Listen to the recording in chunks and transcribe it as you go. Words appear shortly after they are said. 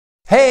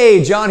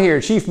Hey, John here,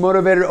 Chief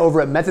Motivator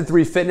over at Method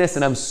 3 Fitness,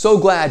 and I'm so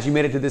glad you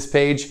made it to this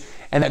page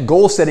and that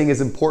goal setting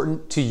is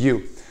important to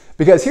you.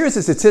 Because here's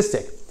a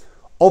statistic.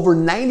 Over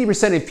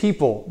 90% of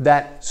people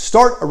that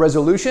start a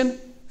resolution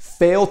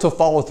fail to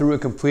follow through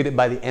and complete it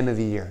by the end of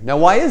the year. Now,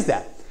 why is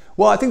that?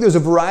 Well, I think there's a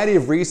variety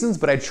of reasons,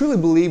 but I truly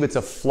believe it's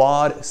a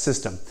flawed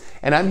system.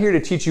 And I'm here to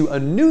teach you a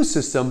new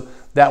system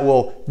that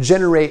will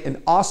generate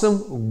an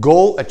awesome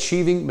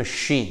goal-achieving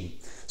machine.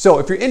 So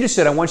if you're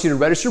interested, I want you to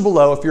register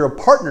below. If you're a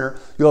partner,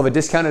 you'll have a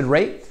discounted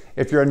rate.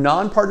 If you're a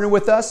non-partner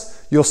with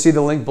us, you'll see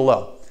the link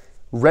below.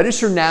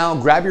 Register now,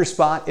 grab your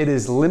spot. It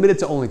is limited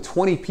to only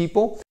 20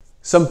 people.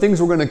 Some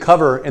things we're going to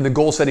cover in the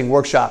goal setting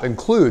workshop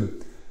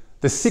include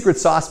the secret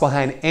sauce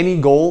behind any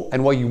goal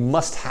and why you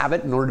must have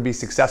it in order to be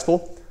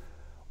successful,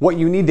 what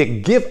you need to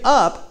give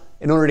up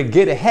in order to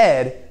get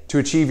ahead to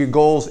achieve your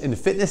goals in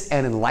fitness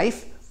and in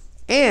life,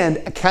 and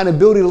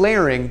accountability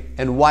layering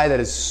and why that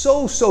is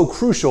so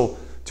crucial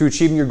to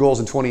achieving your goals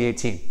in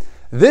 2018.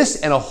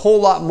 This and a whole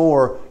lot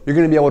more you're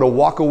going to be able to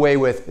walk away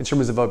with in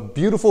terms of a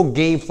beautiful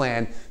game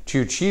plan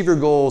to achieve your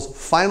goals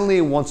finally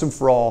and once and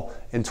for all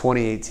in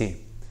 2018.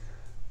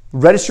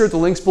 Register at the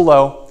links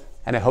below,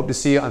 and I hope to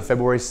see you on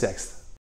February 6th.